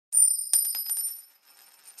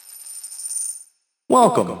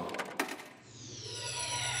Welcome.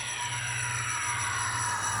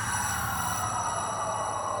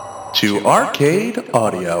 To Arcade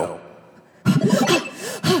Audio.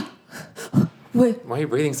 Wait, Why are you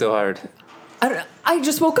breathing so hard? I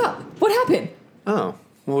just woke up. What happened? Oh,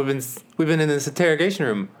 well, we've been in this interrogation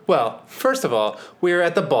room. Well, first of all, we were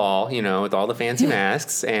at the ball, you know, with all the fancy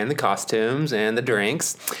masks and the costumes and the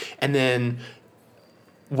drinks, and then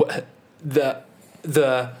the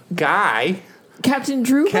guy, Captain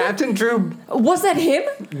Drew? Captain Drew. Was that him?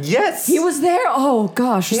 Yes, He was there? Oh,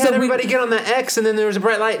 gosh. He had everybody get on the X, and then there was a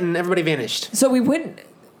bright light, and everybody vanished. So we went...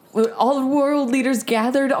 All the world leaders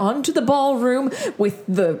gathered onto the ballroom with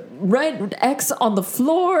the red X on the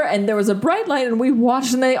floor, and there was a bright light, and we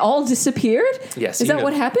watched, and they all disappeared? Yes. Is that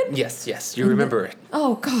what happened? Yes. You remember it.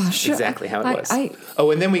 Oh, gosh. Exactly how it was. I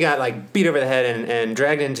and then we got like beat over the head and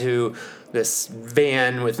dragged into this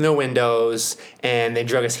van with no windows, and they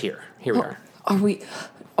drug us here. Here we are. Are we...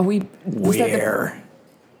 was that the- We're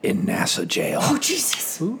in NASA jail. Oh,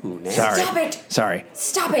 Jesus. Ooh, nasty. Sorry. Stop it. Sorry.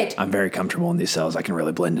 Stop it. I'm very comfortable in these cells. I can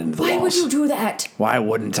really blend into the Why walls. would you do that? Why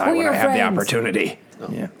wouldn't I We're when your I have the friends. opportunity?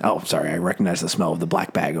 Yeah. Oh, sorry. I recognize the smell of the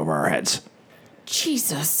black bag over our heads.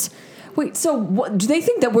 Jesus. Wait, so what, do they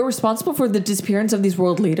think that we're responsible for the disappearance of these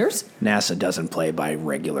world leaders? NASA doesn't play by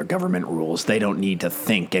regular government rules. They don't need to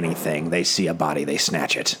think anything. They see a body, they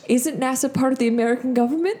snatch it. Isn't NASA part of the American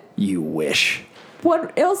government? You wish.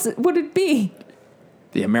 What else would it be?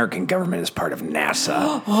 The American government is part of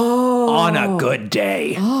NASA. On a good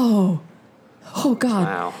day. Oh,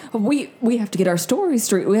 God. Wow. We have to get our stories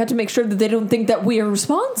straight. We have to make sure that they don't think that we are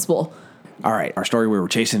responsible. All right, our story, we were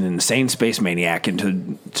chasing an insane space maniac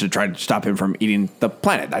and to try to stop him from eating the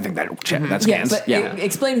planet. I think that Yeah, scans. but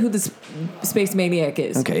explain who this space maniac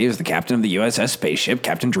is. Okay, he was the captain of the USS Spaceship,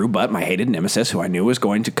 Captain Drew Butt, my hated nemesis, who I knew was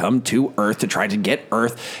going to come to Earth to try to get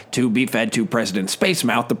Earth to be fed to President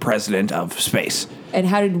Spacemouth, the president of space. And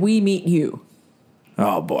how did we meet you?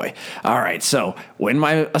 Oh, boy. All right, so when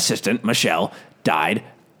my assistant, Michelle, died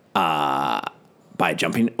by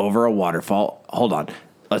jumping over a waterfall... Hold on.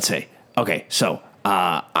 Let's see. Okay, so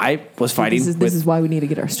I was fighting This is why we need to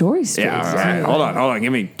get our stories straight. Yeah, all right. Hold on.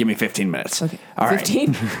 Give me 15 minutes. Okay. All right.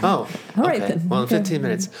 15? Oh, All right, okay. then. Well, in Okay. 15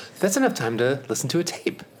 minutes, that's enough time to listen to a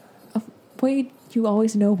tape. Wade, you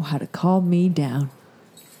always know how to calm me down.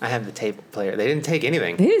 I have the tape player. They didn't take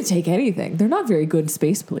anything. They didn't take anything. They're not very good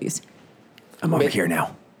space police. I'm over here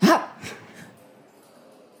now. Ha!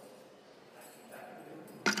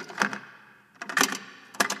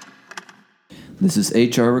 This is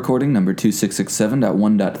HR recording number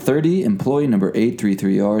 2667.1.30, employee number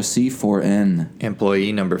 833RC4N.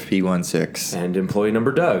 Employee number P16. And employee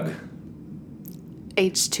number Doug.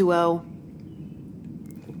 H2O.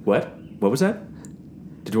 What? What was that?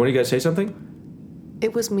 Did one of you guys say something?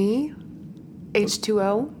 It was me.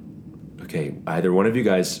 H2O. Okay, either one of you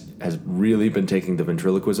guys has really been taking the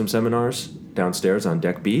ventriloquism seminars downstairs on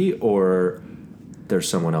deck B, or there's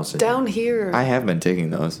someone else in Down here. I have been taking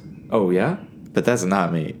those, Oh, yeah? but that's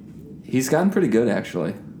not me. He's gotten pretty good,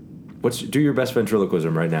 actually. Do your best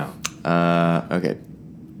ventriloquism right now. Okay.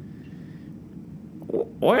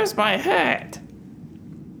 Where's my hat?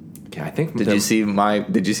 Okay, I think... Did you see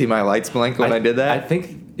my lights blink when I did that? I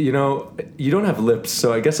think, you don't have lips,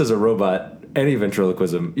 so I guess as a robot, any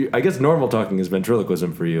ventriloquism... I guess normal talking is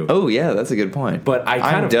ventriloquism for you. Oh yeah, that's a good point. But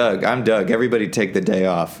I'm Doug. Everybody take the day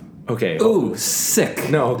off. Okay. Ooh, sick.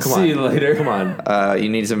 No, come on. See you later. Come on. You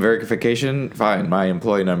need some verification? Fine. My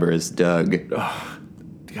employee number is Doug. God,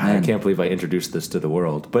 I can't believe I introduced this to the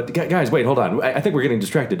world. But guys, wait, hold on. I think we're getting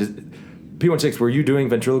distracted. P16, were you doing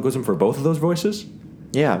ventriloquism for both of those voices?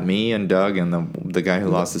 Yeah, me and Doug and the guy who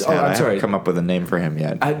lost his Oh, hat. I'm I sorry. haven't come up with a name for him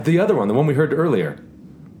yet. The other one, the one we heard earlier.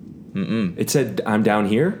 It said, I'm down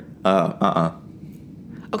here.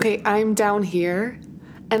 Okay, I'm down here.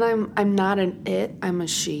 And I'm not an it, I'm a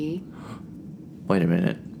she. Wait a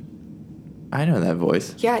minute. I know that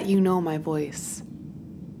voice. Yeah, you know my voice.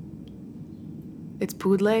 It's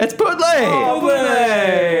Poodle. It's Poodle! Oh,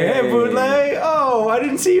 Hey, Boodle! Oh, I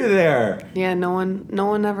didn't see you there. Yeah, no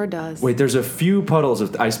one ever does. Wait, there's a few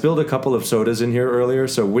puddles. I spilled a couple of sodas in here earlier,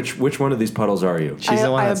 so which one of these puddles are you? She's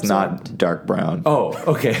the one I that's absorbed. not dark brown. Oh,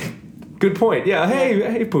 okay. Good point. Yeah,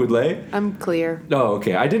 hey, Poodle. I'm clear. Oh,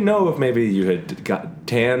 okay. I didn't know if maybe you had got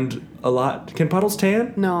tanned a lot. Can puddles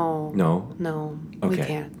tan? No. No? We Okay.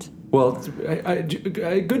 can't. Well,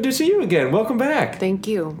 good to see you again. Welcome back. Thank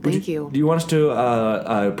you. Thank you. Do you want us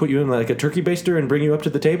to put you in like a turkey baster and bring you up to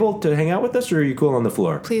the table to hang out with us, or are you cool on the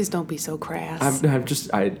floor? Please don't be so crass.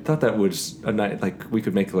 I thought that was a night, like we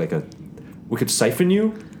could make we could siphon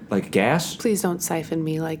you like gas. Please don't siphon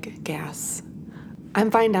me like gas. I'm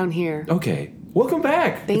fine down here. Okay. Welcome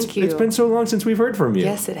back. Thank you. It's been so long since we've heard from you.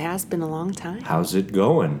 Yes, it has been a long time. How's it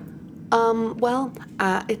going? Well,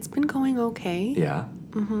 it's been going okay. Yeah.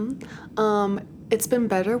 It's been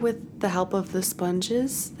better with the help of the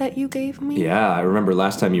sponges that you gave me. Yeah, I remember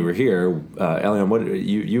last time you were here, Elion, what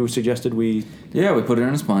you suggested we... Yeah, we put it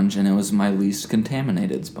in a sponge, and it was my least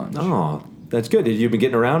contaminated sponge. Oh, that's good. Have you been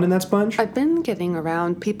getting around in that sponge? I've been getting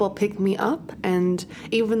around. People pick me up, and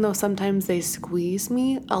even though sometimes they squeeze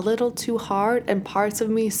me a little too hard and parts of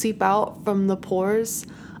me seep out from the pores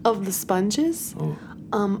of the sponges,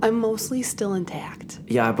 I'm mostly still intact.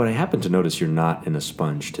 Yeah, but I happen to notice you're not in a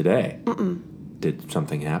sponge today. Did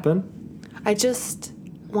something happen? I just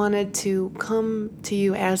wanted to come to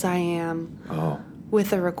you as I am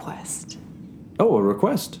with a request. Oh, a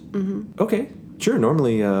request. Mm-hmm. Okay, sure.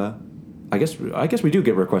 Normally, I guess we do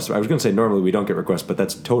get requests. I was going to say normally we don't get requests, but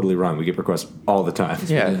that's totally wrong. We get requests all the time.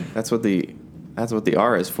 Yeah, that's what the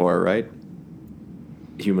R is for, right?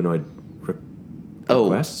 Humanoid Oh.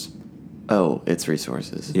 requests. Oh, it's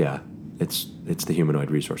resources. Yeah, it's the Humanoid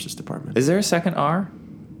Resources Department. Is there a second R?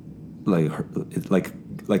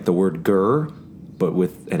 Like the word "gur," but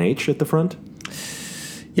with an H at the front.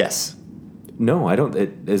 Yes. No, I don't.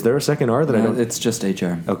 Is there a second R that I don't? It's just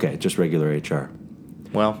HR. Okay, just regular HR.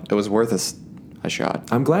 Well, it was worth a shot.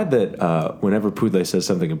 I'm glad that whenever Pudle says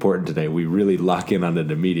something important today, we really lock in on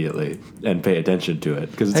it immediately and pay attention to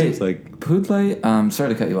it because it Hey, seems like Pudle, sorry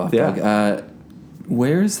to cut you off, Yeah. Doug.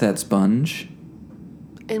 Where's that sponge?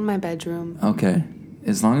 In my bedroom. Okay.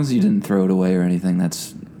 As long as you didn't throw it away or anything,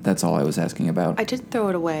 that's all I was asking about. I didn't throw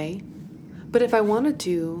it away. But if I wanted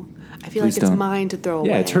to, I feel Please like it's don't. mine to throw away.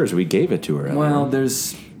 yeah, it's hers. We gave it to her. Well,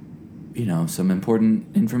 there's, some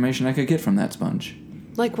important information I could get from that sponge.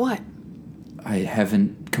 Like what? I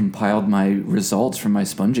haven't compiled my results from my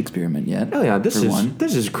sponge experiment yet. Elion, for one.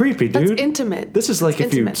 this is creepy, dude. That's intimate. This is like That's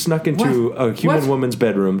if you intimate. snuck into a human What? woman's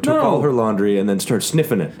bedroom, took No. all her laundry, and then started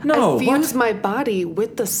sniffing it. No, I what? fuse my body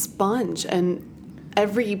with the sponge, and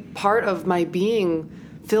every part of my being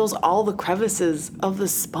fills all the crevices of the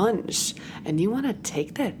sponge. And you want to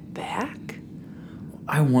take that back?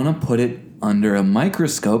 I want to put it under a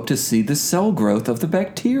microscope to see the cell growth of the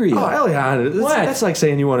bacteria. Oh, Elion, What? that's like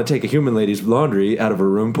saying you want to take a human lady's laundry out of her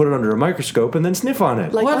room, put it under a microscope, and then sniff on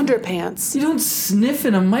it. Like What? underpants. You don't sniff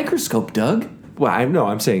in a microscope, Doug. Well,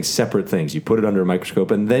 I'm saying separate things. You put it under a microscope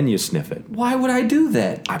and then you sniff it. Why would I do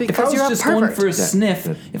that? Because if I was you're a just going pervert. for a sniff,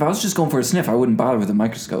 if I was just going for a sniff, I wouldn't bother with a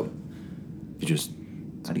microscope. You just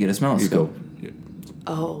I'd get a you smelloscope. go.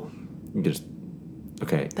 Oh, You just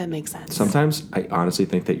okay. that makes sense. Sometimes I honestly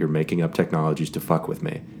think that you're making up technologies to fuck with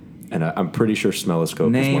me, and I'm pretty sure Smelloscope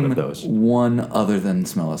is Name one of those. one other than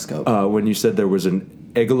smelloscope. When you said there was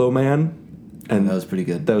an Egolo man, and that was pretty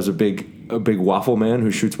good. that was a big waffle man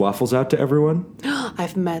who shoots waffles out to everyone.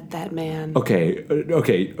 I've met that man. Okay,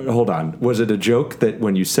 hold on. Was it a joke that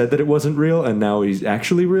when you said that it wasn't real, and now he's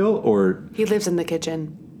actually real, or He lives in the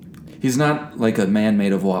kitchen. He's not like a man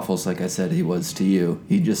made of waffles, like I said he was to you.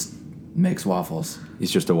 He just makes waffles. he's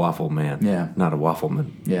just a waffle man? Yeah. not a waffleman.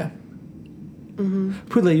 Yeah.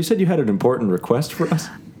 Pudle, you said you had an important request for us.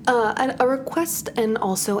 A request and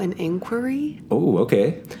also an inquiry. Oh,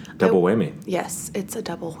 okay. Double whammy. Yes, it's a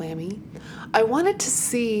double whammy. I wanted to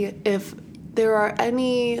see if there are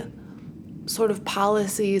any sort of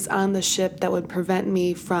policies on the ship that would prevent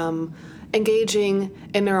me from engaging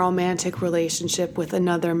in a romantic relationship with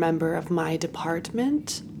another member of my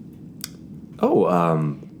department. Oh,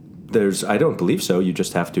 I don't believe so. You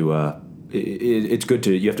just have to. It's good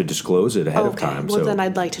to. You have to disclose it ahead of time. Well, so. then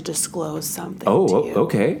I'd like to disclose something Oh, to you.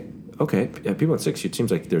 okay. Yeah, P16. It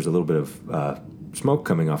seems like there's a little bit of smoke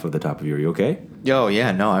coming off of the top of you. Are you okay? Oh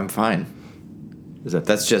yeah, no, I'm fine. Is that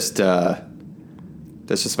That's just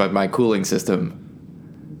my cooling system.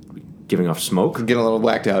 giving off smoke? I'm getting a little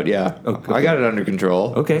whacked out. Yeah, Okay. I got it under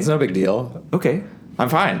control. Okay. It's no big deal. Okay. I'm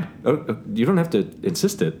fine. You don't have to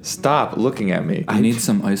insist it. Stop looking at me. I need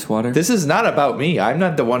some ice water. This is not about me. I'm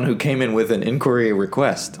not the one who came in with an inquiry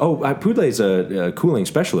request. Oh, Pudle's a cooling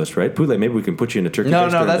specialist, right? Pudle, maybe we can put you in a turkey. No,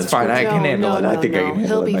 baster no, and that's then fine. squirt- I can handle it. I think I can handle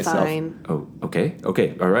He'll it be myself. fine. Oh, okay.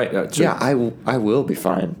 All right. So Yeah, I will be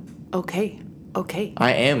fine. Okay.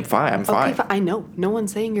 I am fine. I'm fine. Okay, I know. No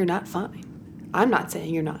one's saying you're not fine. I'm not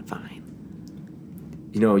saying you're not fine.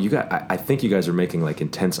 I think you guys are making like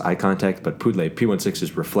intense eye contact, but Pudle, P16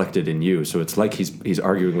 is reflected in you, so it's like he's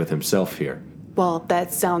arguing with himself here. Well,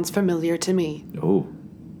 that sounds familiar to me. Oh.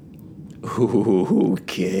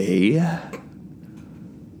 Okay.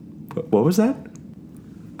 What was that?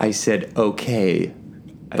 I said okay,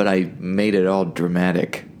 but I made it all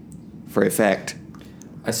dramatic for effect.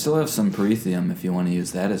 I still have some perithium if you want to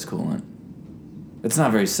use that as coolant. It's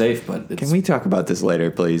not very safe, but it's, Can we talk about this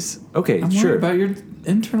later, please? Okay, I'm sure. worried about your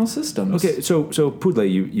internal systems. Okay, so Pudle,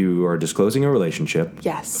 you are disclosing a relationship.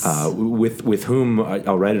 Yes. With whom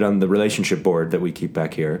I'll write it on the relationship board that we keep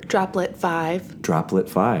back here. Droplet 5. Droplet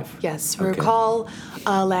 5. Yes. Okay. Recall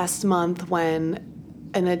last month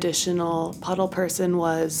when an additional puddle person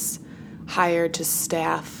was hired to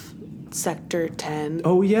staff Sector 10.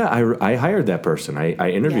 Oh yeah, I hired that person. I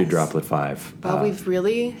interviewed Yes. Droplet 5. Well, we've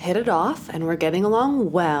really hit it off and we're getting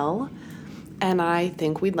along well. And I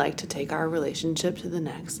think we'd like to take our relationship to the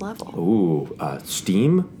next level. Ooh,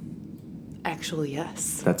 Steam? Actually,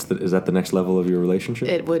 yes. Is that the next level of your relationship?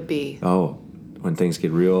 It would be. Oh, when things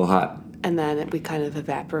get real hot. And then we kind of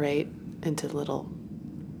evaporate into little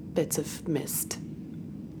bits of mist.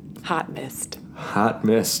 Hot mist. Hot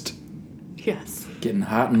mist. Yes. Getting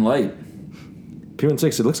hot and light.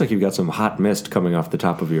 P16, it looks like you've got some hot mist coming off the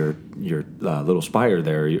top of your little spire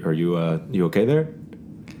there. Are you okay there?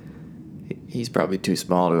 He's probably too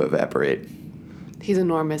small to evaporate. He's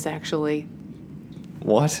enormous, actually.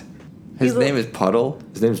 What? His He's a- name is Puddle?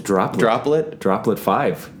 His name's Droplet. Droplet? Droplet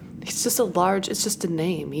 5. He's just it's just a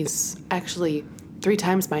name. He's actually 3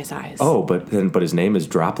 times my size. Oh, but his name is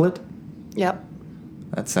Droplet? Yep.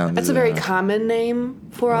 That sounds... That's a very common name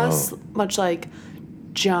for us, Oh. much like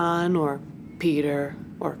John or Peter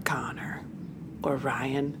or Connor or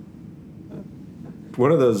Ryan.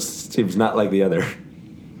 One of those seems not like the other.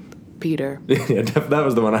 Peter. Yeah, that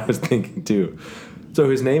was the one I was thinking too. So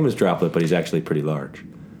his name is Droplet, but he's actually pretty large.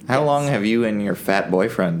 How long have you and your fat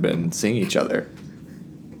boyfriend been seeing each other?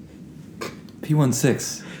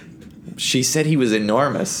 P16. She said he was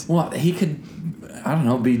enormous. Well, he could, I don't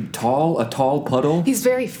know, be a tall puddle. He's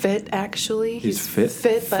very fit, actually. He's fit?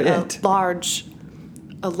 but Fit.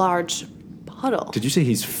 a large puddle. Did you say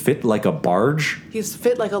he's fit like a barge? He's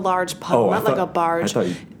fit like a large puddle, Oh, I not like thought- a barge.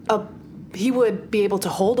 I thought He would be able to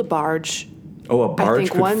hold a barge Oh, a barge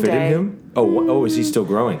think could one fit day- in him? Oh, is he still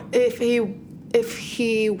growing? if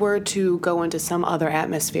he were to go into some other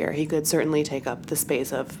atmosphere. He could certainly take up the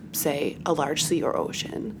space of, say, a large sea or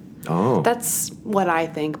ocean. Oh. That's what I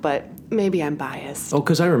think, but maybe I'm biased. Oh,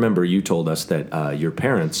 because I remember you told us that your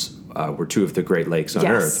parents were 2 of the Great Lakes on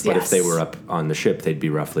Yes, Earth, but if they yes. were up on the ship, they'd be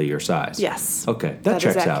roughly your size. Yes. Okay, that That is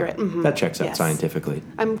checks accurate. out. Mhm. That checks out Yes. scientifically.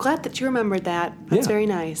 I'm glad that you remembered that. That's Yeah. very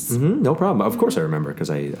nice. No problem. Of course I remember, because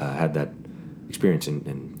I had that experience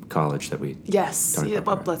in college that we Yes. Tony Yeah,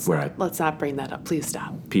 Parker, well, where let's not bring that up. Please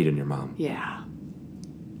stop. peed in your mom. Yeah.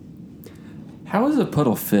 How does a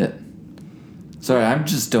puddle fit? Sorry, I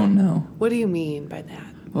just don't know. What do you mean by that?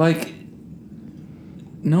 Like,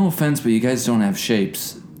 no offense, but you guys don't have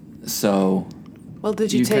shapes. So, Well,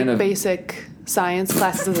 did you You take kind of- basic science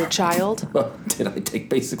classes as a child? did I take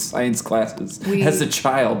basic science classes We- as a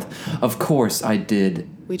child? Of course I did.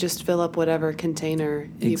 We just fill up whatever container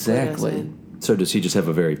you Exactly. put us in. So does he just have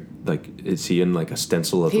a very, is he in like a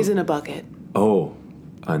stencil of... He's in a bucket. Oh,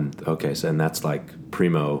 okay, so, and that's like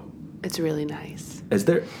primo. It's really nice. Is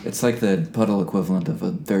there... It's like the puddle equivalent of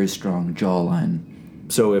a very strong jawline.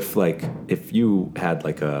 So if you had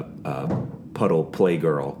like a puddle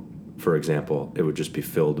playgirl, for example, it would just be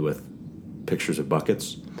filled with pictures of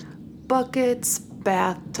buckets? Buckets,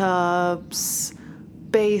 bathtubs,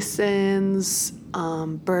 basins,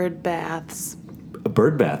 bird baths.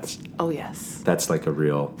 Bird baths. Oh, yes. That's like a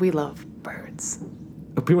real... We love birds.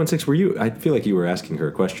 P16, were you... I feel like you were asking her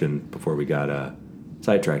a question before we got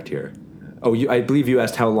sidetracked here. Oh, I believe you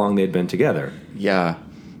asked how long they'd been together. Yeah,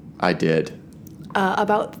 I did.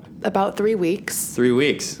 About 3 weeks. 3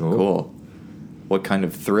 weeks. Oh. Cool. What kind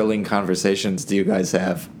of thrilling conversations do you guys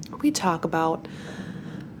have? We talk about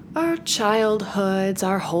our childhoods,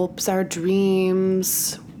 our hopes, our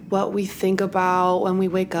dreams, what we think about when we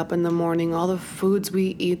wake up in the morning, all the foods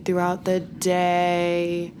we eat throughout the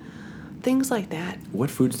day, things like that. What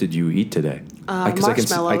foods did you eat today? 'Cause I can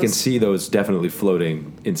Marshmallows. see those definitely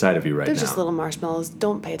floating inside of you right They're now. just little marshmallows.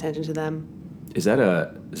 Don't pay attention to them. Is that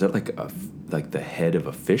like the head of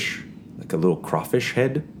a fish? Like a little crawfish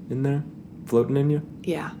head in there floating in you?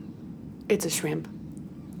 Yeah. It's a shrimp.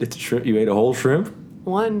 It's a shrimp. You ate a whole shrimp?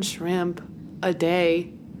 1 shrimp a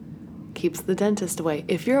day keeps the dentist away.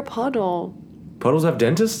 If you're a puddle, Puddles have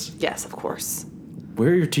dentists? yes, of course. Where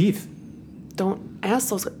are your teeth? Don't ask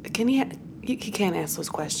those. Can he? He can't ask those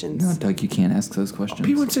questions. No, Doug, you can't ask those questions.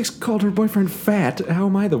 P16 called her boyfriend fat. How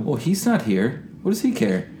am I the... Well, he's not here. What does he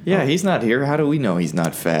care? Yeah, he's not here. How do we know he's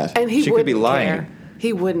not fat? And he she wouldn't could be lying. care.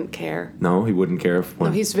 He wouldn't care. No, he wouldn't care if... No,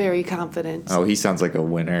 he's very confident. Oh, he sounds like a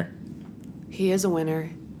winner. He is a winner.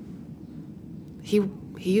 He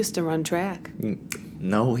used to run track.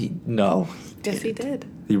 No. Yes, he did.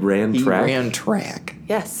 He ran He track. ran track.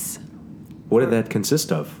 Yes. What did that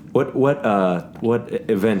consist of? What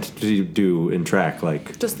event did you do in track?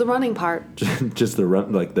 Like Just the running part. just the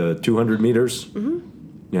run, like the 200 meters? Mm-hmm.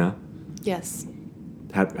 Yeah. Yes.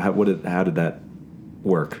 How did that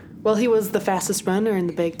work? Well, he was the fastest runner in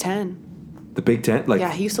the Big Ten. The Big Ten? Like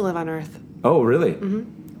Yeah, he used to live on Earth. Oh, really?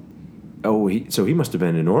 Mm-hmm. Oh, so he must have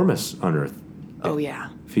been enormous on Earth. Oh, yeah.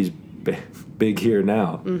 If he's big here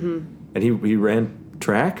now. Mm-hmm. And he ran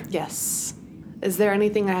track? Yes. Is there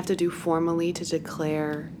anything I have to do formally to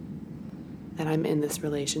declare that I'm in this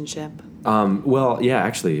relationship? Well, yeah,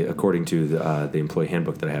 actually, according to the employee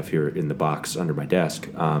handbook that I have here in the box under my desk,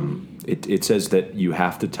 it says that you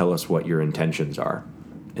have to tell us what your intentions are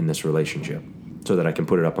in this relationship so that I can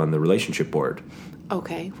put it up on the relationship board.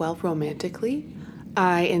 Okay, well, romantically,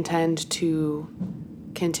 I intend to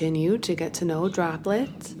continue to get to know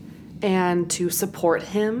Droplet and to support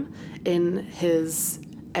him in his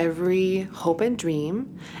every hope and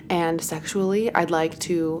dream. And sexually, I'd like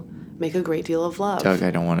to make a great deal of love. Doug, I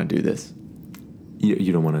don't want to do this.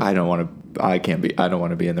 You don't want to. I don't want to. I can't be. I don't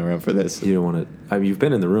want to be in the room for this. You don't want to. I mean, you've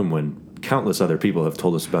been in the room when countless other people have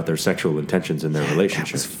told us about their sexual intentions in their That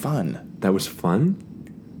relationship. was fun. That was fun.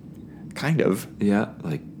 Kind of. Yeah,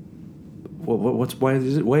 like, why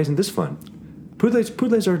isn't this fun?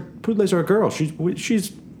 Pudle's our girl.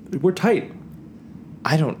 We're tight.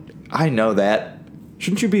 I know that.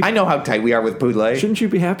 Shouldn't you be? I know how tight we are with Pudle. Shouldn't you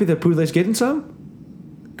be happy that Pudle's getting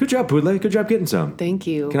some? Good job, Pudle. Good job getting some. Thank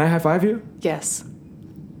you. Can I high five you? Yes.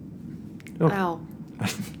 Oh. Ow.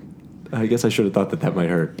 I guess I should have thought that might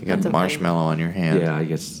hurt. You got That's okay. marshmallow on your hand. Yeah, I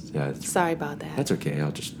guess. Yeah, Sorry about that. that's okay.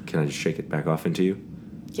 Can I just shake it back off into you?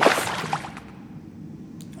 Yes.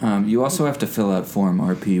 You also have to fill out form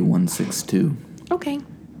RP-162. Okay.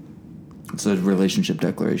 It's a relationship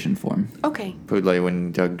declaration form. Okay. Pudle,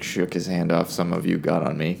 when Doug shook his hand off, some of you got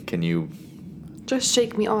on me. Can you? Just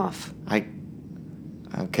shake me off.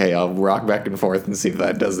 Okay, I'll rock back and forth and see if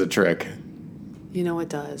that does the trick. You know it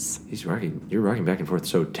does. You're rocking back and forth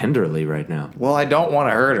so tenderly right now. Well, I don't want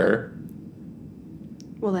to hurt her.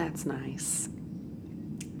 Well, that's nice.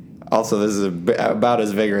 Also, this is about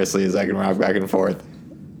as vigorously as I can rock back and forth.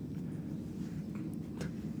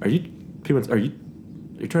 Are you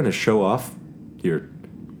trying to show off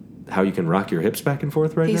how you can rock your hips back and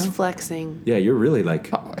forth right He's now? flexing. Yeah, you're really like.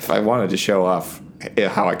 If I wanted to show off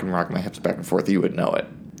how I can rock my hips back and forth, you would know it.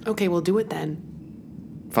 Okay, we'll do it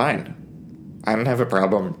then. Fine. I don't have a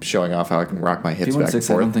problem showing off how I can rock my hips back and P16, I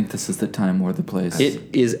forth. don't think this is the time or the place.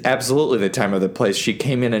 It is absolutely the time of the place. She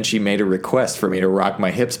came in and she made a request for me to rock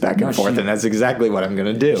my hips back and forth, and that's exactly what I'm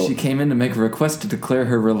going to do. She came in to make a request to declare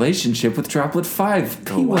her relationship with Droplet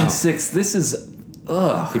 5. Oh, wow. P16, this is...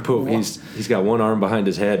 Ugh. He's got one arm behind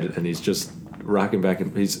his head and he's just rocking back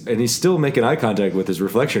and he's still making eye contact with his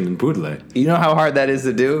reflection in Pudle. You know how hard that is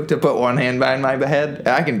to do? To put one hand behind my head?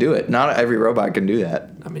 I can do it. Not every robot can do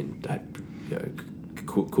that. I mean,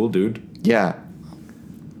 cool dude. Yeah.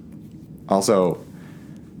 Also,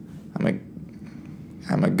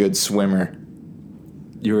 I'm a good swimmer.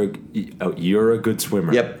 You're a good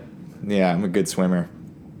swimmer. Yep. Yeah, I'm a good swimmer.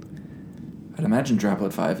 I'd imagine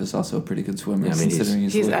Droplet 5 is also a pretty good swimmer, Yeah, I mean, considering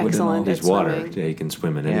he's he's liquid excellent and all. at He's water. swimming. Yeah, he can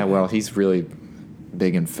swim in Yeah, anything. well, he's really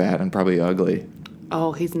big and fat and probably ugly.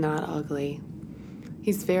 Oh, he's not ugly.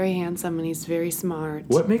 He's very handsome and he's very smart.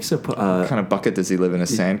 What makes What kind of bucket does he live in? A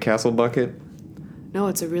sandcastle bucket? No,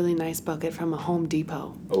 it's a really nice bucket from a Home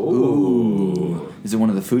Depot. Is it one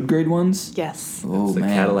of the food grade ones? Yes. Oh, It's the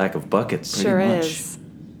man. Cadillac of buckets. Sure much. is.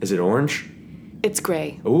 Is it orange? It's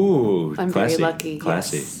gray. Ooh, I'm classy. very lucky,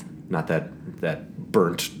 Classy. yes. Not that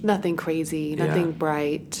burnt. Nothing crazy, nothing Yeah.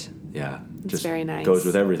 bright. Yeah, It's just very nice. Goes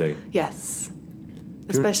with everything. Yes.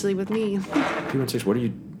 Especially with me. P16, what are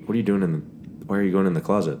you doing why are you going in the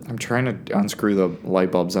closet? I'm trying to unscrew the light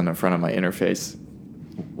bulbs on the front of my interface.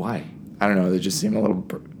 Why? I don't know. They just seem a little...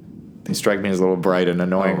 They strike me as a little bright and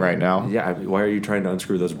annoying right now. Yeah, why are you trying to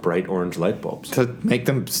unscrew those bright orange light bulbs? To make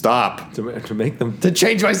them stop. To make them... To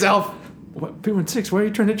change myself. What, P16, why are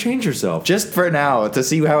you trying to change yourself? Just for now, to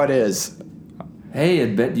see how it is. Hey,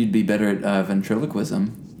 I'd bet you'd be better at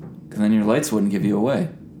ventriloquism. Because then your lights wouldn't give you away.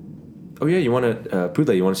 Oh, yeah, you want to...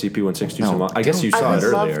 Pudle, you want to see P16 do No, some... I guess you I saw would it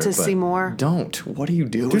love earlier. to but see more. Don't. What are you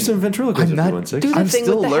doing? Do some ventriloquism, I'm not... P16. Do the I'm thing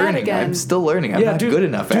still with the hat learning. again. I'm still learning. I'm Yeah, not do- good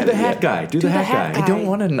enough do at the it hat yet. guy. Do the hat guy. I don't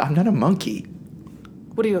want to... I'm not a monkey.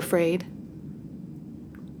 What are you afraid?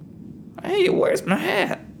 Hey, where's my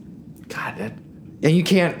hat? God, And you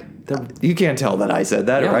can't... You can't tell that I said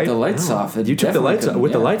that, Yeah, right? with the lights off. You took the lights off.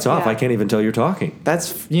 With the lights off, Yeah. I can't even tell you're talking.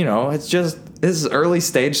 That's, it's just, this is early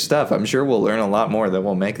stage stuff. I'm sure we'll learn a lot more that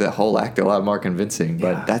will make the whole act a lot more convincing.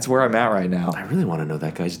 But Yeah. that's where I'm at right now. I really want to know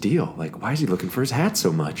that guy's deal. Like, why is he looking for his hat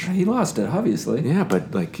so much? He lost it, obviously. Yeah,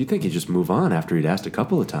 but like, you think he'd just move on after he'd asked a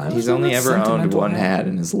couple of times? He's only That's ever owned sentimental one hat. hat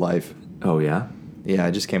in his life. Oh yeah. Yeah,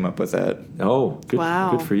 I just came up with that. Oh, good.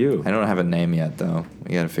 Wow. Good for you. I don't have a name yet, though.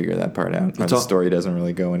 We got to figure that part out. Or It's the all- story doesn't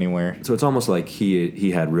really go anywhere. So it's almost like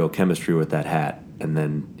he had real chemistry with that hat, and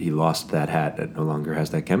then he lost that hat and no longer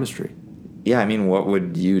has that chemistry. Yeah, I mean, what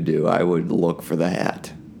would you do? I would look for the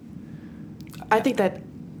hat. I think that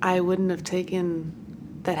I wouldn't have taken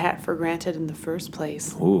that hat for granted in the first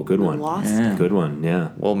place. Oh, good And one. Lost Yeah. it. Good one. Yeah.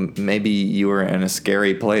 Well, maybe you were in a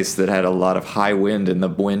scary place that had a lot of high wind, and the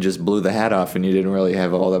wind just blew the hat off, and you didn't really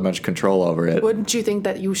have all that much control over it. Wouldn't you think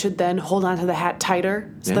that you should then hold on to the hat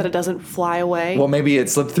tighter so Yeah. that it doesn't fly away? Well, maybe it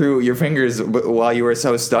slipped through your fingers while you were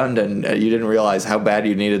so stunned, and you didn't realize how bad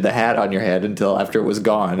you needed the hat on your head until after it was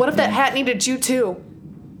gone. What if that hat needed you too?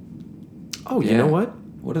 Oh, you know what?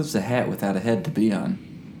 What is a hat without a head to be on?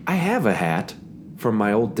 I have a hat from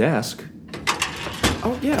my old desk.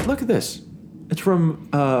 Oh yeah, look at this. It's from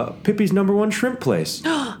Pippi's #1 shrimp place.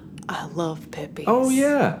 I love Pippi. Oh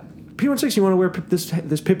yeah. P16, you want to wear this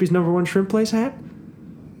Pippi's #1 shrimp place hat?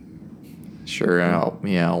 Sure, I'll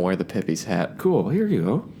wear the Pippi's hat. Cool. Here you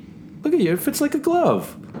go. Look at you. It fits like a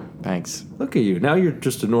glove. Thanks. Look at you. Now you're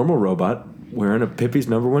just a normal robot wearing a Pippi's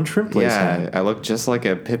 #1 shrimp place Yeah, hat. I look just like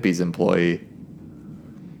a Pippi's employee.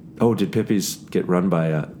 Oh, did Pippi's get run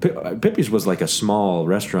by Pippi's was like a small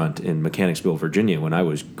restaurant in Mechanicsville, Virginia when I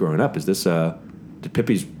was growing up. Is this did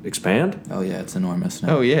Pippi's expand? Oh yeah, it's enormous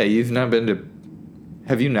now. Oh yeah, have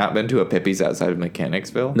you not been to a Pippi's outside of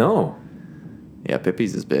Mechanicsville? No. Yeah,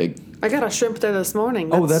 Pippi's is big. I got a shrimp there this morning.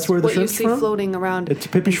 Oh, that's where the what shrimp's you see from? floating around. It's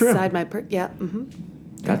Pippi shrimp. inside my yeah. Mm-hmm.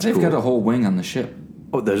 That's They've cool. got a whole wing on the ship.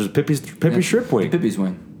 Oh, there's a Pippi's shrimp wing. Pippi's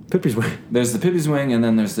wing. Pippi's wing. There's the Pippi's wing, and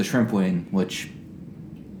then there's the shrimp wing, which,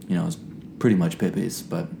 is pretty much Pippi's,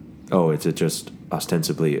 but Oh, it's just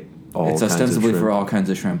ostensibly all it's kinds ostensibly of shrimp. for all kinds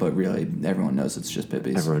of shrimp, but really everyone knows it's just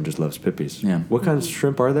Pippi's. Everyone just loves Pippi's. Yeah. What kinds of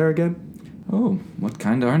shrimp are there again? Oh, what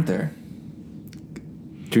kind aren't there?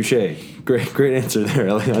 Touche. Great answer there,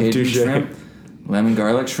 Elion. Cajun Touche. shrimp, lemon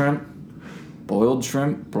garlic shrimp, boiled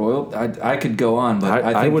shrimp, broiled. I could go on, but I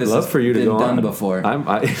think I would this love has for you to been go done on. before.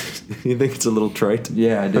 You think it's a little trite?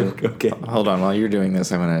 Yeah, I do. Okay. Hold on, while you're doing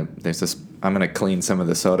this, I'm gonna clean some of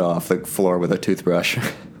the soda off the floor with a toothbrush.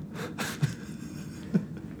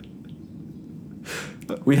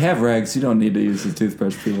 We have rags. You don't need to use the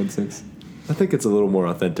toothbrush, P16. I think it's a little more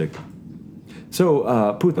authentic. So,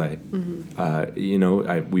 Putle,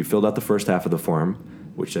 we filled out the first half of the form,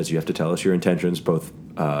 which says you have to tell us your intentions, both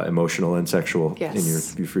emotional and sexual, Yes. in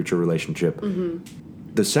your future relationship.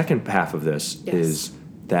 The second half of this Yes. is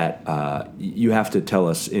that you have to tell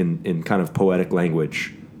us in kind of poetic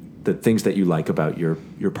language the things that you like about your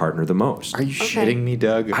partner the most. Are you shitting me,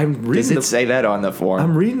 Doug? I'm Does reading it say that on the form?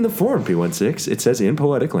 I'm reading the form, P16. It says in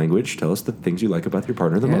poetic language, tell us the things you like about your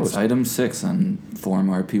partner the Yeah, most. it's item 6 on form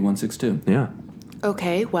RP162. Yeah.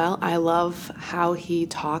 Okay, well, I love how he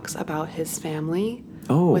talks about his family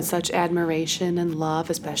Oh. with such admiration and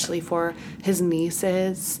love, especially for his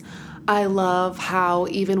nieces. I love how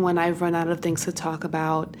even when I've run out of things to talk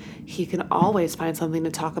about, he can always find something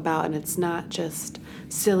to talk about, and it's not just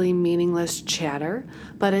silly, meaningless chatter,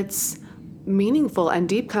 but it's meaningful and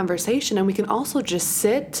deep conversation, and we can also just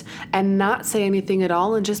sit and not say anything at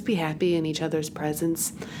all and just be happy in each other's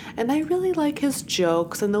presence. And I really like his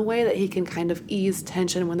jokes and the way that he can kind of ease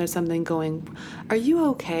tension when there's something going, "Are you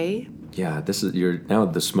okay?" Yeah,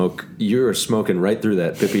 you're smoking right through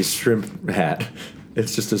that Pippi's shrimp hat.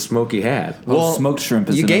 It's just a smoky hat. Well, smoked shrimp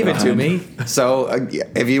is you gave it to another me, so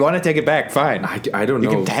if you want to take it back, fine. I don't You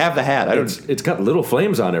know. can have the hat. It's got little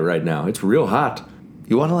flames on it right now. It's real hot.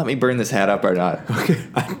 You want to let me burn this hat up or not? Okay,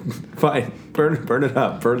 fine. Burn it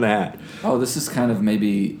up. Burn the hat. Oh, this is kind of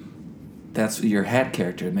maybe that's your hat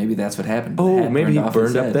character. Maybe that's what happened. The Oh, hat maybe he off his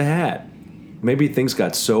burned up head. the hat. Maybe things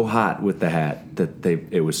got so hot with the hat that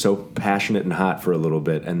it was so passionate and hot for a little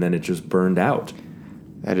bit, and then it just burned out.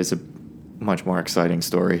 That is a much more exciting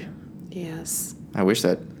story. Yes. I wish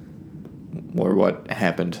that were what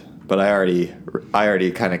happened, but I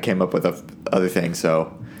already kind of came up with other things,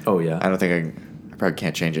 so Oh yeah. I don't think I probably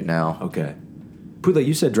can't change it now. Okay. Pula,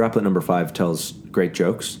 you said droplet number 5 tells great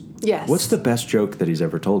jokes. Yes. What's the best joke that he's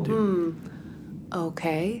ever told you?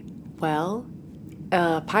 Okay, well,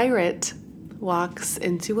 a pirate walks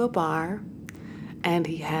into a bar and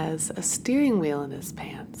he has a steering wheel in his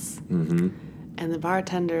pants. Mm-hmm. And the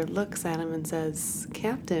bartender looks at him and says,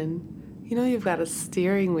 "Captain, you know you've got a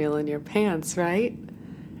steering wheel in your pants, right?"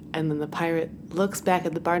 And then the pirate looks back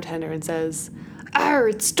at the bartender and says, "Arr,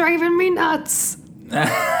 it's driving me nuts."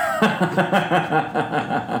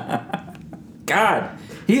 God,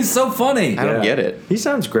 he's so funny. I don't get it. He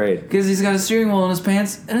sounds great. Because he's got a steering wheel in his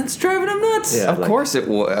pants, and it's driving him nuts. Yeah. Of like- course it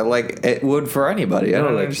would. Like it would for anybody. I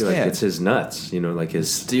don't like understand. it's his nuts. Like his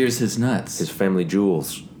Steers his nuts. family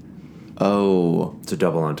jewels. oh, It's a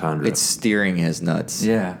double entendre. it's steering his nuts.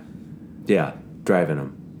 Yeah. yeah, driving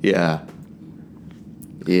him. Yeah.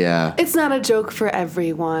 Yeah. It's not a joke for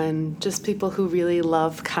everyone, just people who really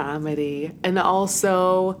love comedy and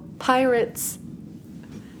also pirates.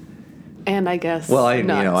 And I guess Well, I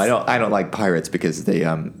nuts. don't like pirates because they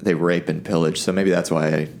rape and pillage. So maybe that's why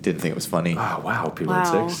I didn't think it was funny. Oh, wow, people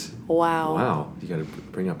Wow. at 6. Wow. Wow, you got to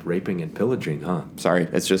bring up raping and pillaging, huh? Sorry,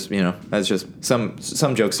 it's just that's just some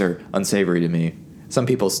jokes are unsavory to me. Some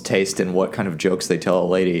people's taste in what kind of jokes they tell a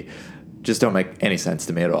lady just don't make any sense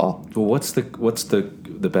to me at all. Well, what's the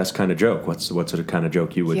best kind of joke? What's the kind of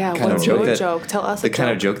joke you would? Yeah, Kind what's of joke your that joke? Tell us the a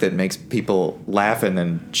kind of joke that makes people laugh and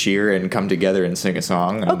then cheer and come together and sing a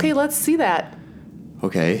song. and- Okay, let's see that.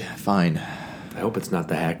 Okay, fine. I hope it's not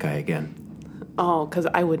the hat guy again. Oh, because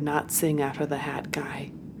I would not sing after the hat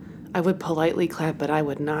guy. I would politely clap, but I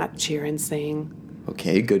would not cheer and sing.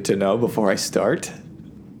 Okay, good to know before I start.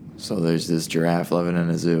 So there's this giraffe living in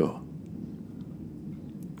a zoo.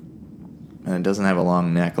 And it doesn't have a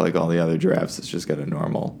long neck like all the other giraffes. It's just got a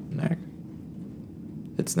normal neck.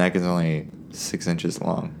 Its neck is only 6 inches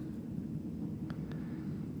long.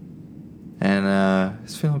 And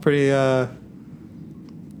he's feeling pretty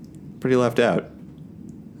left out.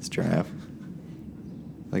 This giraffe.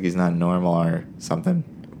 Like he's not normal or something.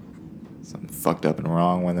 Something fucked up and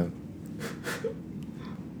wrong with him.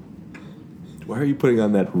 Why are you putting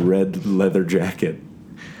on that red leather jacket?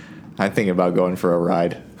 I'm thinking about going for a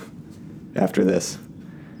ride after this.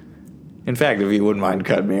 In fact, if you wouldn't mind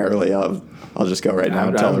cutting me early, I'll just go right now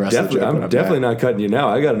and tell the rest of the joke. when I'm I'm definitely back. not cutting you now.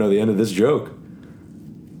 I got to know the end of this joke.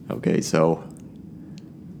 Okay, so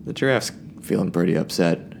the giraffe's feeling pretty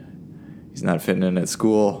upset. He's not fitting in at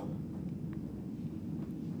school.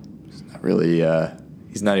 He's not really.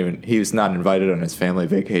 He was not invited on his family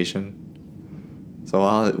vacation. So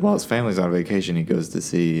while his family's on vacation, he goes to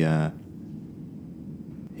see.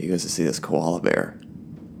 He goes to see this koala bear.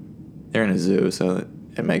 They're in a zoo, so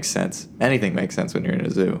it makes sense. Anything makes sense when you're in a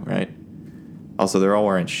zoo, right? Also, they're all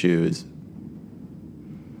wearing shoes.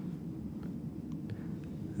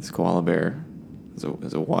 This koala bear is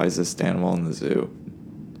the wisest animal in the zoo.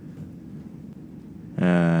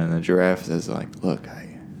 And the giraffe says, like, look,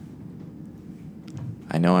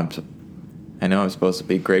 I know I'm supposed to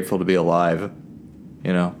be grateful to be alive. I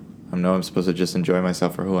know I'm supposed to just enjoy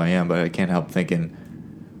myself for who I am, but I can't help thinking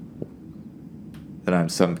that I'm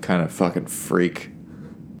some kind of fucking freak.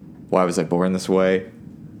 Why was I born this way?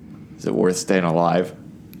 Is it worth staying alive?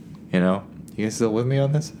 You guys still with me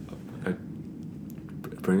on this?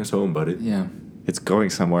 Bring us home, buddy. Yeah. It's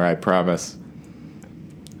going somewhere, I promise.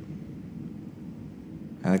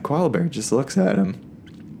 And the koala bear just looks at him.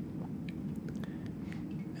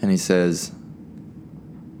 And he says,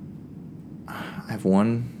 I have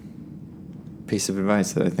one piece of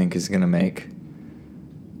advice that I think is going to make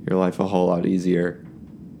your life a whole lot easier.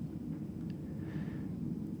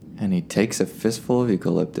 And he takes a fistful of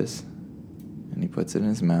eucalyptus and he puts it in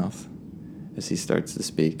his mouth as he starts to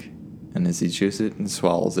speak. And as he chews it and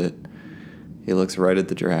swallows it, he looks right at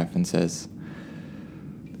the giraffe and says,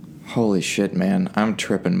 holy shit, man, I'm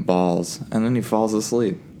tripping balls. And then he falls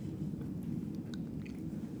asleep.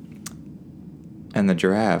 And the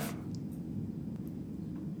giraffe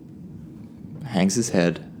hangs his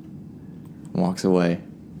head and walks away.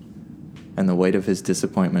 And the weight of his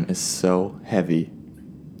disappointment is so heavy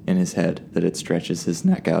in his head that it stretches his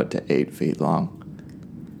neck out to 8 feet long.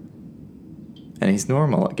 And he's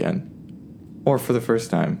normal again. Or for the first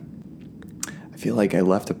time. I feel like I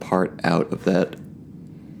left a part out of that.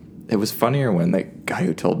 It was funnier when the guy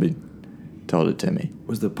who told it to me.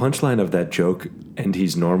 Was the punchline of that joke, and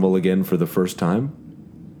he's normal again for the first time?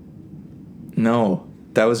 No,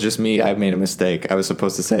 that was just me. I made a mistake. I was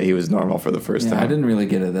supposed to say he was normal for the first Yeah, time. I didn't really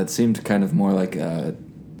get it. That seemed kind of more like a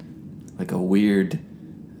weird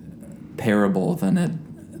parable than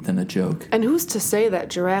a joke. And who's to say that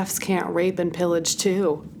giraffes can't rape and pillage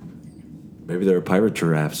too? Maybe they're pirate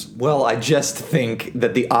giraffes. Well, I just think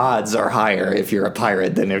that the odds are higher if you're a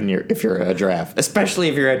pirate than if you're a giraffe. Especially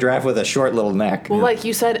if you're a giraffe with a short little neck. Well, like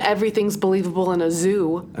you said, everything's believable in a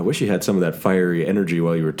zoo. I wish you had some of that fiery energy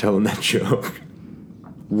while you were telling that joke.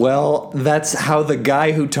 Well, that's how the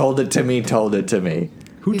guy who told it to me told it to me.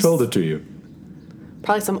 Who He's- told it to you?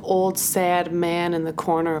 Probably some old sad man in the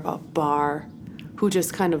corner of a bar who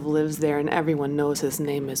just kind of lives there and everyone knows his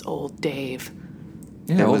name is Old Dave.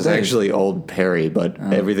 Yeah, It old was Dave. actually Old Perry, but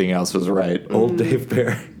everything else was right. Old Dave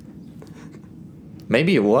Bear.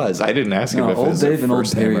 Maybe it was. I didn't ask him No, if it old was their Dave and old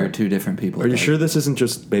first name Perry or- are two different people. Are you Doug. sure this isn't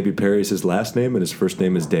just maybe Perry's his last name and his first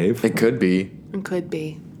name is Dave? It could be. It could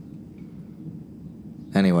be.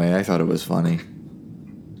 Anyway, I thought it was funny.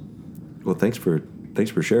 Well, thanks for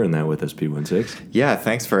sharing that with us, P16. Yeah,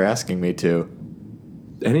 thanks for asking me to.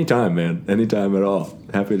 Anytime, man. Anytime at all.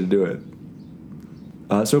 Happy to do it.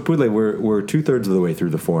 So Pudle, we're 2/3 of the way through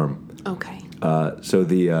the form. Okay. So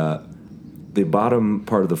the bottom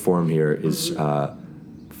part of the form here is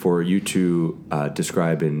for you to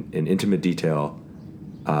describe in intimate detail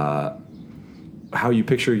how you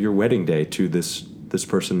picture your wedding day to this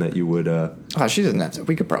person that you would. Oh, she doesn't have to.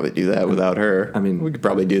 We could probably do that without her. I mean- we could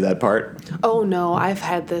probably do that part. Oh no, I've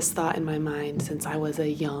had this thought in my mind since I was a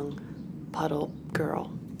young puddle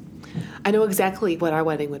girl. I know exactly what our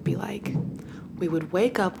wedding would be like. We would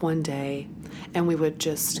wake up one day and we would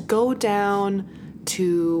just go down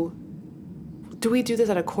to. Do we do this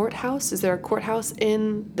at a courthouse? Is there a courthouse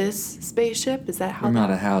in this spaceship? Is that how? We're not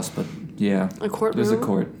a house, but yeah. A courtroom? There's a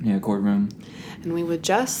courtroom. And we would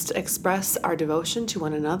just express our devotion to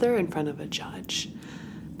one another in front of a judge.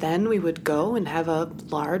 Then we would go and have a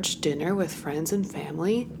large dinner with friends and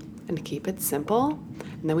family and keep it simple.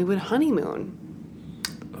 And then we would honeymoon.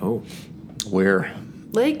 Oh. Where?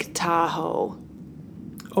 Lake Tahoe.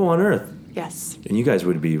 Oh, on Earth. Yes. And you guys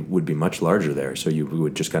would be much larger there, so you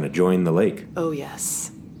would just kind of join the lake. Oh, yes.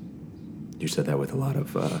 You said that with a lot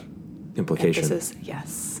of implication. Emphasis,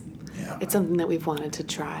 yes. Yeah. It's something that we've wanted to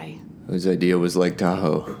try. Whose idea was Lake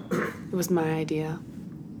Tahoe? It was my idea.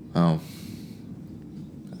 Oh.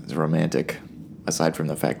 It's romantic. Aside from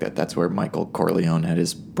the fact that that's where Michael Corleone had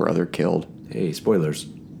his brother killed. Hey, spoilers.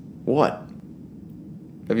 What?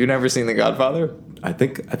 Have you never seen The Godfather? I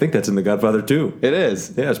think that's in The Godfather 2. It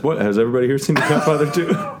is. Yeah, has everybody here seen The Godfather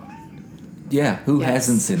 2? Yeah, who Yes.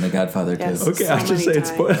 hasn't seen The Godfather 2? Yes. Okay, So I was just many saying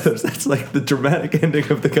times. spoilers. That's like the dramatic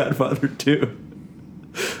ending of The Godfather 2.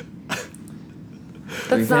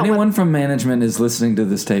 That's If not anyone what, from management is listening to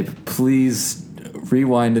this tape, please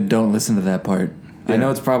rewind and don't listen to that part. I know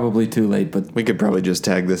it's probably too late, but We could probably just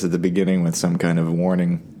tag this at the beginning with some kind of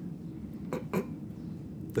warning.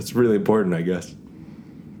 That's really important, I guess.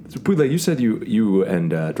 So, Pudle, you said you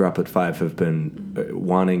and Droplet 5 have been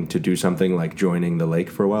wanting to do something like joining the lake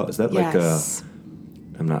for a while. Is that like yes.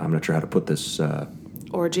 I'm not sure how to put this.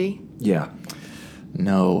 Orgy. Yeah.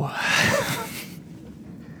 No.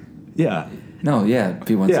 Yeah. no, yeah,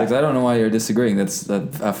 P16. Yeah. I don't know why you're disagreeing. That's a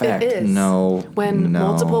fact. It is. No. When No.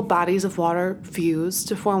 multiple bodies of water fuse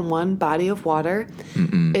to form one body of water,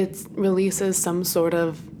 it releases some sort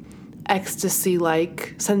of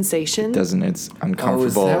ecstasy-like sensation. Doesn't it's Oh, is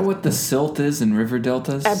uncomfortable. that what the silt is in river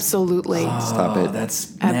deltas? Absolutely. Stop Oh, it.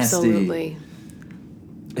 that's nasty. Absolutely.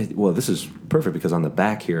 Well, this is perfect because on the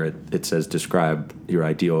back here it says describe your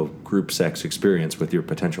ideal group sex experience with your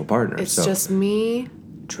potential partner. It's so, just me,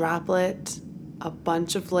 Droplet, a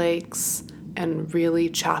bunch of lakes, and really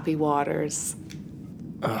choppy waters.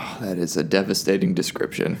 Oh, that is a devastating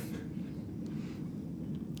description.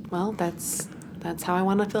 Well, that's how I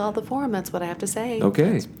want to fill out the form. That's what I have to say.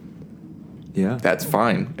 okay. Yeah. That's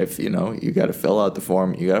fine. If you got to fill out the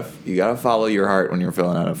form. You got to follow your heart when you're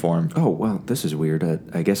filling out a form. Oh, well, this is weird.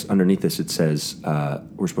 I guess underneath this it says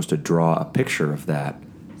we're supposed to draw a picture of that.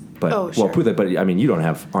 But, Oh, sure. Well, Pudle, but I mean, you don't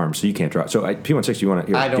have arms, so you can't draw. So P16, you want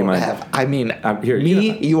to? I do you don't mind? have. I mean, Here, me.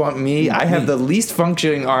 you know- You want me? I have the least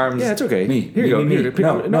functioning arms. Yeah, it's okay. Me. Here you go. Me. Here,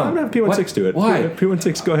 No, I'm no. gonna have P16 What? do it. Why?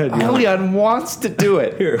 P16, go ahead. Elion wants to do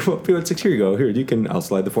it. Here, well, P16, here you go. Here, you can. I'll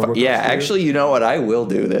slide the form. Yeah, across here. actually, you know what? I will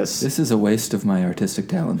do this. This is a waste of my artistic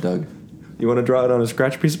talent, Doug. You want to draw it on a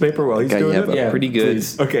scratch piece of paper while he's Okay, doing you it? have a pretty good.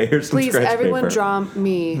 please. Okay, here's some Please, scratch everyone paper. draw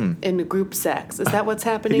me in group sex. Is that what's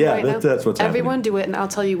happening Yeah, right now? that's what's happening. Everyone do it, and I'll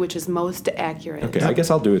tell you which is most accurate. Okay, I guess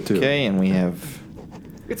I'll do it too. Okay, and we have.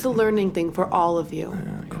 It's a learning thing for all of you.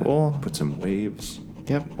 Cool. Put some waves.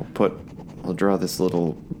 Yep. We'll draw this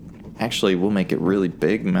little. Actually, we'll make it really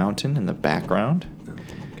big mountain in the background.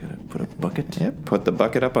 Gotta put a bucket. Yep. Put the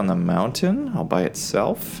bucket up on the mountain all by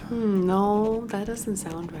itself. No, that doesn't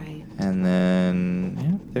sound right. And then,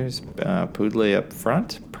 yeah, there's Pudle up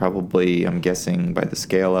front. Probably, I'm guessing by the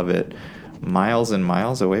scale of it, miles and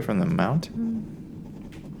miles away from the mountain.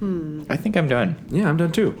 I think I'm done. Yeah, I'm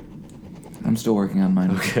done too. I'm still working on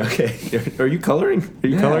mine. Okay. Are you coloring? Are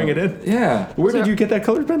you coloring it in? Yeah. Where did you get that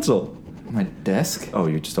colored pencil? My desk? Oh,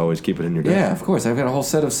 you just always keep it in your desk? Yeah, of course. I've got a whole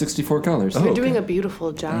set of 64 colors. You're okay. doing a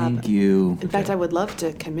beautiful job. Thank you. In fact, I would love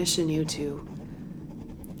to commission you to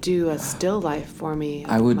do a still life for me.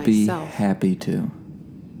 I would myself. be happy to.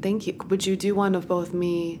 Thank you. Would you do one of both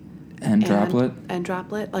me And Droplet? and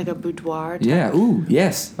Droplet, like a boudoir? Type? Yeah. Ooh,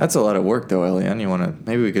 yes. That's a lot of work, though, Elian. You want to?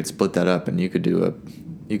 Maybe we could split that up, and you could do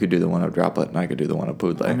the one of Droplet, and I could do the one of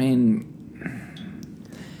Poodle. I mean,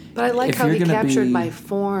 But I like If how you're he gonna captured be- my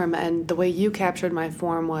form, and the way you captured my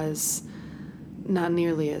form was not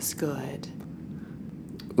nearly as good.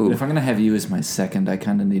 Ooh. if I'm going to have you as my second, I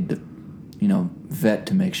kind of need to, vet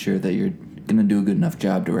to make sure that you're going to do a good enough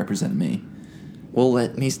job to represent me. Well,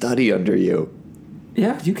 let me study under you.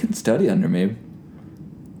 Yeah, you can study under me.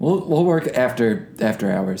 We'll work after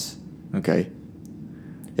hours. Okay.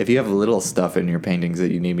 If you have little stuff in your paintings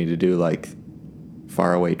that you need me to do, like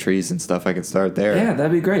faraway trees and stuff, I could start there. Yeah,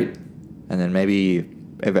 that'd be great. And then maybe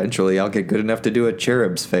eventually I'll get good enough to do a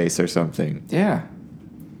cherub's face or something. Yeah.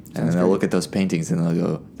 And then they'll look at those paintings and they'll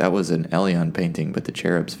go, that was an Elion painting, but the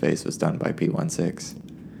cherub's face was done by P16.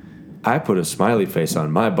 I put a smiley face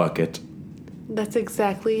on my bucket. That's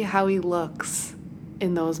exactly how he looks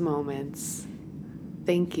in those moments.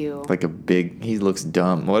 Thank you. Like he looks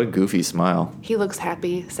dumb. What a goofy smile. He looks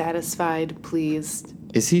happy, satisfied, pleased.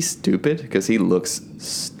 Is he stupid? Because he looks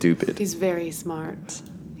stupid. He's very smart.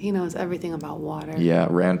 He knows everything about water. Yeah,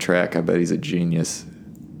 ran track. I bet he's a genius.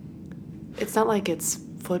 It's not like it's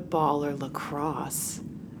football or lacrosse.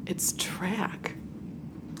 It's track.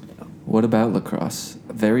 What about lacrosse?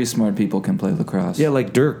 Very smart people can play lacrosse. Yeah,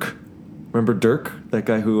 like Dirk. Remember Dirk? That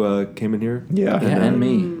guy who came in here? Yeah. Yeah, and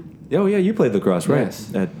me. Oh, yeah, you played lacrosse, right?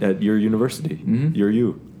 Yes. At your university. Mhm. You're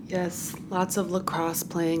you. Yes, lots of lacrosse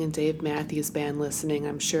playing and Dave Matthews Band listening.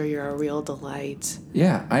 I'm sure you're a real delight.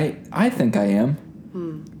 Yeah, I think I am.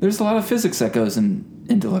 There's a lot of physics that goes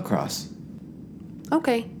into lacrosse.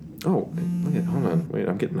 Okay. Oh, wait, hold on. Wait,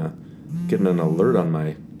 I'm getting an alert on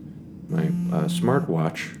my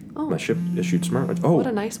smartwatch. Oh. My ship-issued smartwatch. Oh, What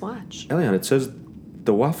a nice watch. Elion, it says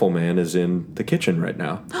the Waffle Man is in the kitchen right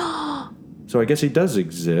now. So I guess he does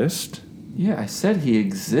exist. Yeah, I said he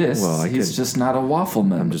exists. Well, He's just not a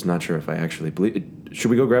waffleman. I'm just not sure if I actually believe.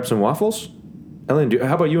 Should we go grab some waffles? Ellen,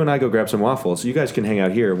 how about you and I go grab some waffles? You guys can hang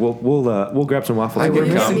out here. We'll grab some waffles. I and would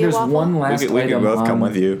get Can you going. get me a There's waffle? one last We could item both come on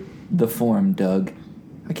with you. the form, Doug.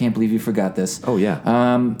 I can't believe you forgot this. Oh, yeah.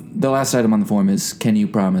 The last item on the form is, can you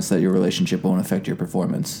promise that your relationship won't affect your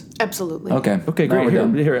performance? Absolutely. Okay. Okay, now great. we're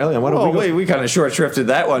Here, done. Elion, why don't Oh, we go? wait, we kind of short shrifted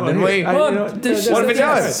that one, didn't we? What if it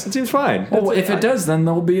does? It seems fine. Well, if it does, then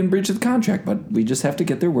they'll be in breach of the contract, but we just have to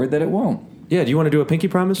get their word that it won't. Yeah, do you want to do a pinky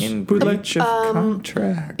promise? In Poodle? breach of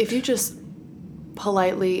contract. If you just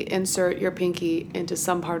politely insert your pinky into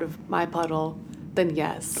some part of my puddle, then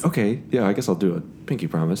yes. Okay, yeah, I guess I'll do a pinky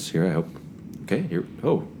promise here, I hope. Okay, here.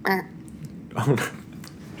 Oh. Oh, no.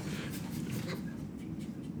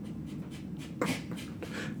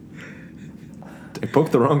 Did I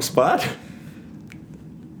poke the wrong spot?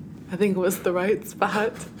 I think it was the right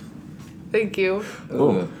spot. Thank you.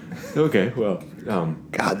 Oh. Okay, well,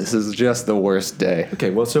 God, this is just the worst day. okay,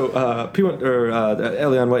 well, so, P1, or,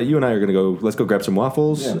 Elion, what, you and I are gonna go, let's go grab some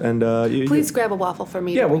waffles, Yeah. and, Please grab a waffle for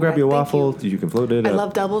me. yeah, to we'll bring grab you a back. waffle, Thank you can float it. I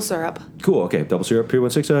love double syrup. Cool, okay, double syrup,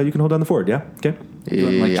 P16, you can hold down the Ford, yeah? Okay. You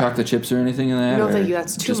want, like Yeah. chocolate chips or anything in that? No, or thank you,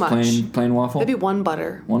 that's too just much. Plain waffle? Maybe one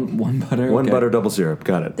butter. One butter? One Okay. butter, double syrup,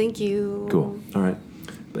 got it. Thank you. Cool, all right.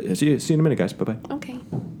 But yeah, see you in a minute, guys, bye-bye. Okay.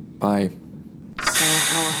 Bye. So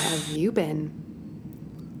how have you been?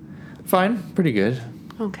 Fine, pretty good.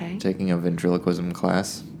 Okay. Taking a ventriloquism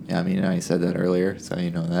class. Yeah, I mean, I said that earlier, so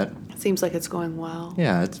you know that. Seems like it's going well.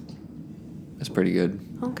 Yeah, it's pretty good.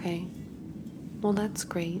 Okay. Well, that's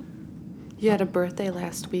great. You had a birthday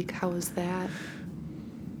last week. How was that?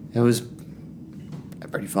 It was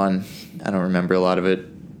pretty fun. I don't remember a lot of it.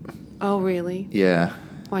 Oh, really? Yeah.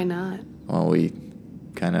 Why not? Well, we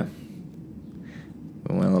kind of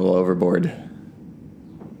went a little overboard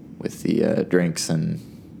with the drinks, and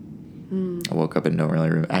I woke up and don't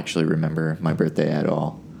really actually remember my birthday at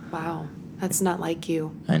all. Wow. That's not like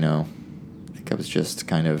you. I know. I think I was just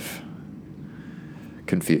kind of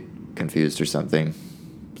confused or something.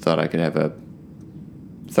 Thought I could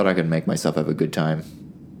make myself have a good time,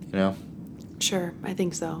 you know? Sure, I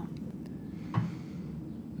think so.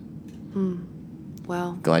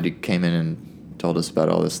 Well, Glad you came in and told us about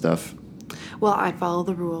all this stuff. well, I follow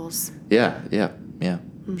the rules. Yeah,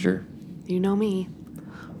 sure. You know me.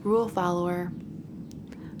 Rule follower.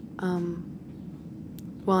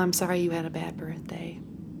 Well, I'm sorry you had a bad birthday.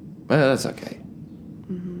 Well, that's okay.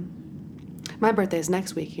 My birthday's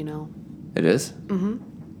next week, you know. It is? Mm-hmm.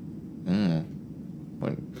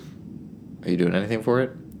 When Are you doing anything for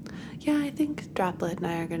it? Yeah, I think Droplet and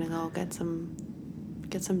I are gonna go get some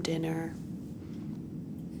dinner.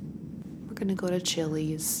 We're gonna go to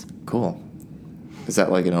Chili's. Cool. Is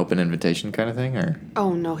that like an open invitation kind of thing, or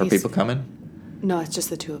Oh no, are people coming? No, it's just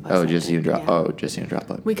the two of us. Oh, I just you and think, drop. yeah. Oh, just you and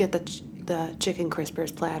Droplet. We get the chicken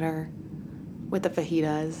crispers platter with the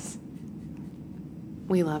fajitas.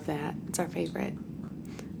 We love that. It's our favorite.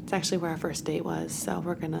 It's actually where our first date was, so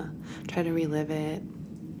we're gonna try to relive it.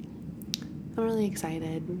 I'm really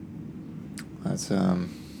excited.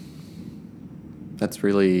 That's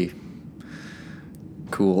really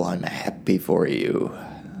cool. I'm happy for you.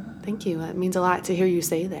 Thank you. It means a lot to hear you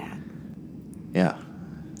say that. Yeah.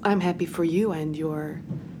 I'm happy for you and your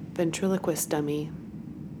ventriloquist dummy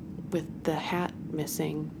with the hat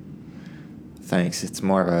missing. Thanks. It's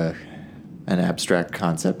more of an abstract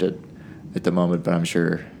concept at the moment, but I'm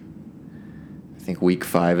sure. I think week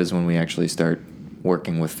 5 is when we actually start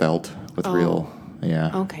working with felt with real.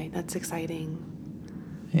 Yeah. Okay, that's exciting.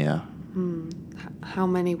 Yeah. How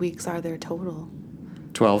many weeks are there total?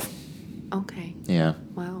 12. Okay. Yeah.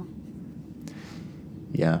 Wow.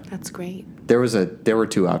 Yeah. That's great. There were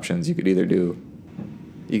 2 options. You could either do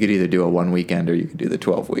a 1 weekend or you could do the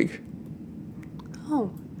 12 week.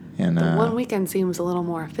 Oh. And The one weekend seems a little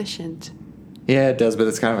more efficient. Yeah, it does, but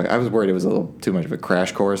it's kind of like I was worried it was a little too much of a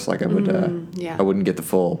crash course. Like I would, yeah. I wouldn't get the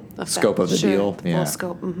full scope of the Sure, deal. the Yeah, full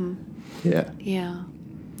scope. Mm-hmm. yeah. Yeah.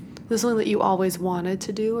 This is something that you always wanted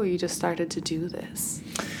to do, or you just started to do this?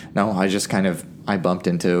 No, I bumped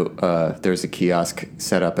into there's a kiosk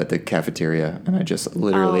set up at the cafeteria, and I just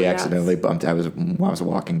literally yes. accidentally bumped. I was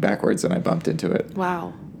walking backwards, and I bumped into it.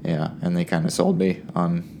 Wow. Yeah, and they kind of sold me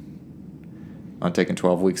on taking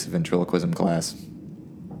 12 weeks of ventriloquism class.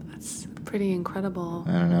 That's pretty incredible.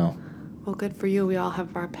 I don't know. Well, good for you. We all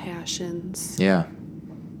have our passions. Yeah.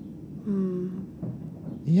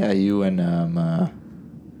 Yeah, you and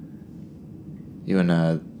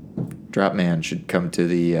Drop Man should come to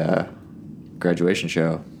the graduation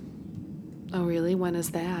show. Oh, really? When is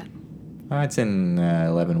that? It's in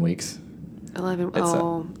 11 weeks. 11.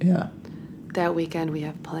 It's yeah. That weekend we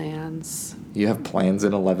have plans. You have plans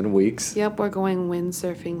in 11 weeks? Yep, we're going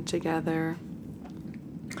windsurfing together.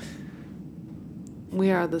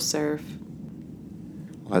 We are the surf.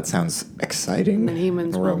 Well, that sounds exciting And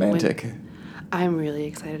humans and will romantic. I'm really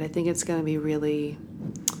excited. I think it's going to be really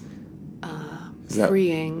Is that-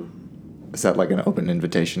 freeing. Is that like an open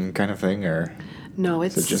invitation kind of thing, or? No,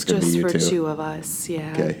 it's just just, gonna be you for two? 2 of us.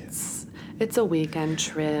 Yeah. Okay. It's a weekend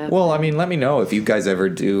trip. Well, I mean, let me know if you guys ever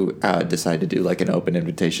do decide to do like an open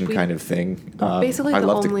invitation kind of thing. Basically, I'd the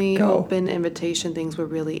love only to go. open invitation things we're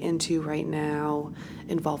really into right now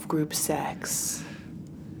involve group sex.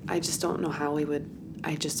 I just don't know how we would.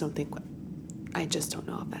 I just don't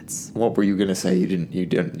know if that's. What were you gonna say? You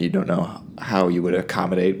don't know how you would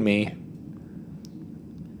accommodate me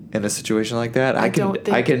in a situation like that. I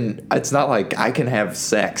can. It's not like I can have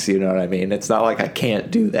sex. You know what I mean? It's not like I can't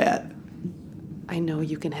do that. I know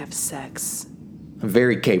you can have sex. I'm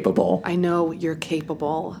very capable. I know you're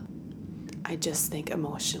capable. I just think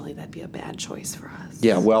emotionally that'd be a bad choice for us.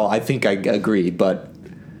 Yeah. Well, I think I agree, but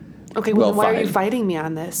Okay. Well, well, then why are you fine. fighting me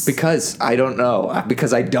on this? because I don't know.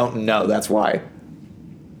 Because I don't know. That's why.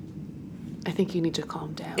 I think you need to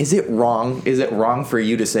calm down. Is it wrong? Is it wrong for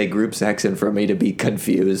you to say group sex and for me to be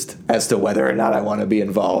confused as to whether or not I want to be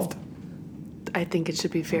involved? I think it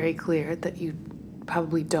should be very clear that you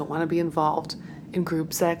probably don't want to be involved in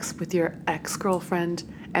group sex with your ex-girlfriend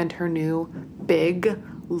and her new big,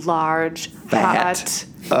 large, Fat, hot,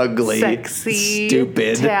 ugly, sexy,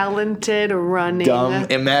 stupid, talented, running, dumb,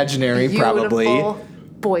 imaginary, probably. beautiful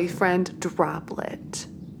boyfriend Droplet.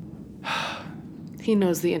 He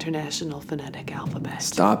knows the international phonetic alphabet.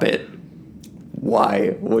 Stop it.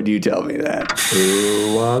 Why would you tell me that?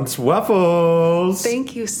 Who wants waffles?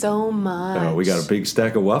 Thank you so much. Oh, we got a big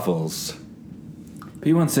stack of waffles.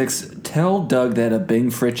 P16, tell Doug that a Bing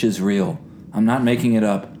Fritch is real. I'm not making it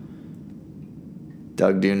up.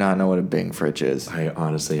 Doug, do you not know what a Bing Fritch is? I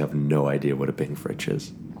honestly have no idea what a Bing Fritch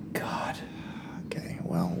is. God. Okay,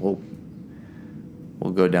 well,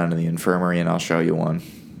 we'll go down to the infirmary and I'll show you one.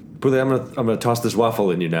 Brother, I'm gonna toss this waffle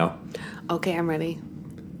in you now. Okay, I'm ready.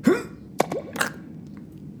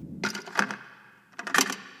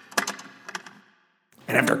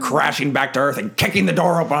 And after crashing back to Earth and kicking the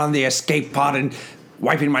door open on the escape pod and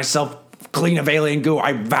wiping myself clean of alien goo,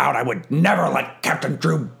 I vowed I would never let Captain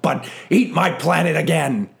Drew Butt eat my planet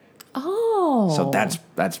again. Oh. So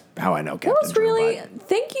that's how I know Captain That was Drew really. Butt.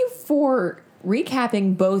 Thank you for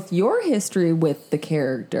recapping both your history with the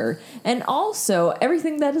character and also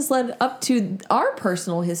everything that has led up to our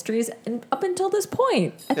personal histories and up until this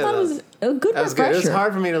point. I thought it was a good That was refresher. good. It was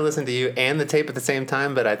hard for me to listen to you and the tape at the same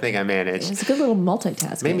time, but I think I managed. It's a good little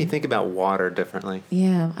multitasking. Made me think about water differently.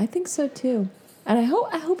 Yeah, I think so too. And I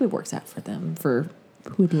hope it works out for them, for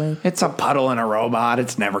Hoodley. It's a puddle and a robot.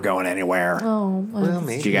 It's never going anywhere. Oh, Well,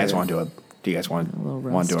 maybe. Do you guys want to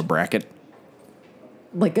do a bracket?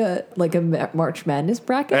 like a March Madness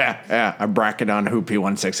bracket? Yeah, a bracket on who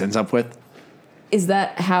P16 ends up with. Is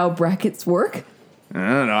that how brackets work? I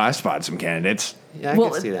don't know. I spotted some candidates. Yeah, I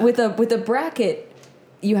Well, can see that. with a bracket,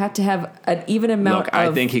 you have to have an even amount. Look, I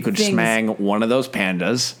of think he could things. smang one of those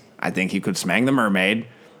pandas. I think he could smang the mermaid.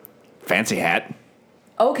 Fancy hat.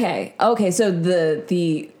 Okay, so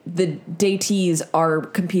the datees are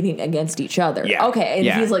competing against each other. Yeah, Okay, and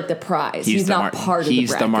yeah. he's like the prize. He's the not part of the He's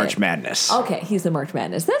bracket. the March Madness. Okay, he's the March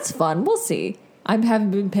Madness. That's fun. We'll see. I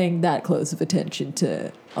haven't been paying that close of attention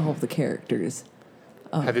to all of the characters.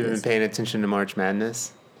 Have you been paying attention to March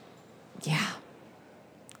Madness? Yeah.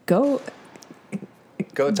 Go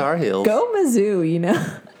Tar Heels. Mizzou, you know.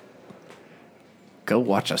 Go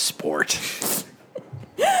watch a sport.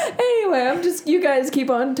 Anyway, you guys keep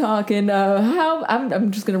on talking.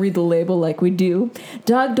 I'm just gonna read the label like we do.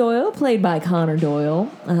 Doug Doyle, played by Connor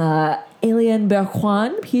Doyle. Alien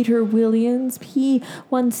Berjuan, Peter Williams,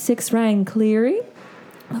 P16 Ryan Cleary.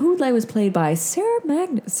 Hoodley was played by Sarah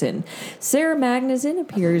Magnuson. Sarah Magnuson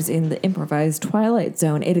appears in the improvised Twilight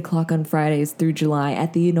Zone, 8 o'clock on Fridays through July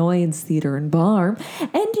at the Annoyance Theater and Bar, and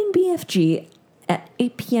in BFG at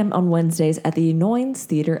 8 p.m. on Wednesdays at the Annoyance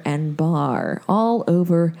Theater and Bar. All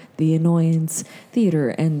over the Annoyance Theater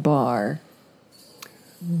and Bar.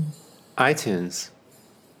 iTunes.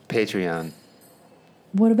 Patreon.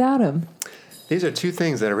 What about him? These are two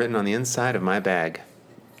things that are written on the inside of my bag.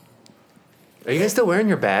 Are you guys still wearing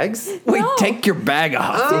your bags? Wait, No. take your bag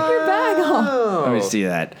off. Take your bag off. Oh. Let me see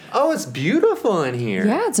that. Oh, it's beautiful in here.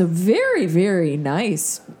 Yeah, it's a very, very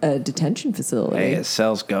nice detention facility. Hey, as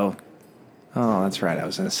cells go. Oh, that's right. I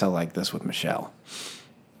was in a cell like this with Michelle.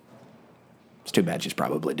 It's too bad she's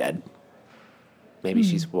probably dead. Maybe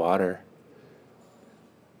she's water.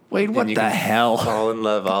 Wait, what And you the can hell? Fall in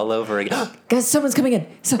love all over again. Guys, someone's coming in.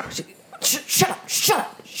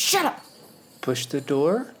 Shut up. Push the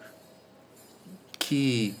door.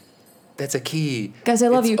 Key. That's a key. Guys, I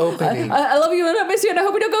love It's you. Opening. I love you and I miss you and I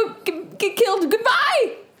hope we don't get killed.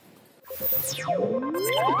 Goodbye.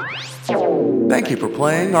 Thank you for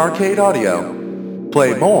playing Arcade Audio.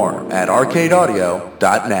 Play more at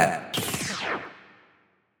arcadeaudio.net.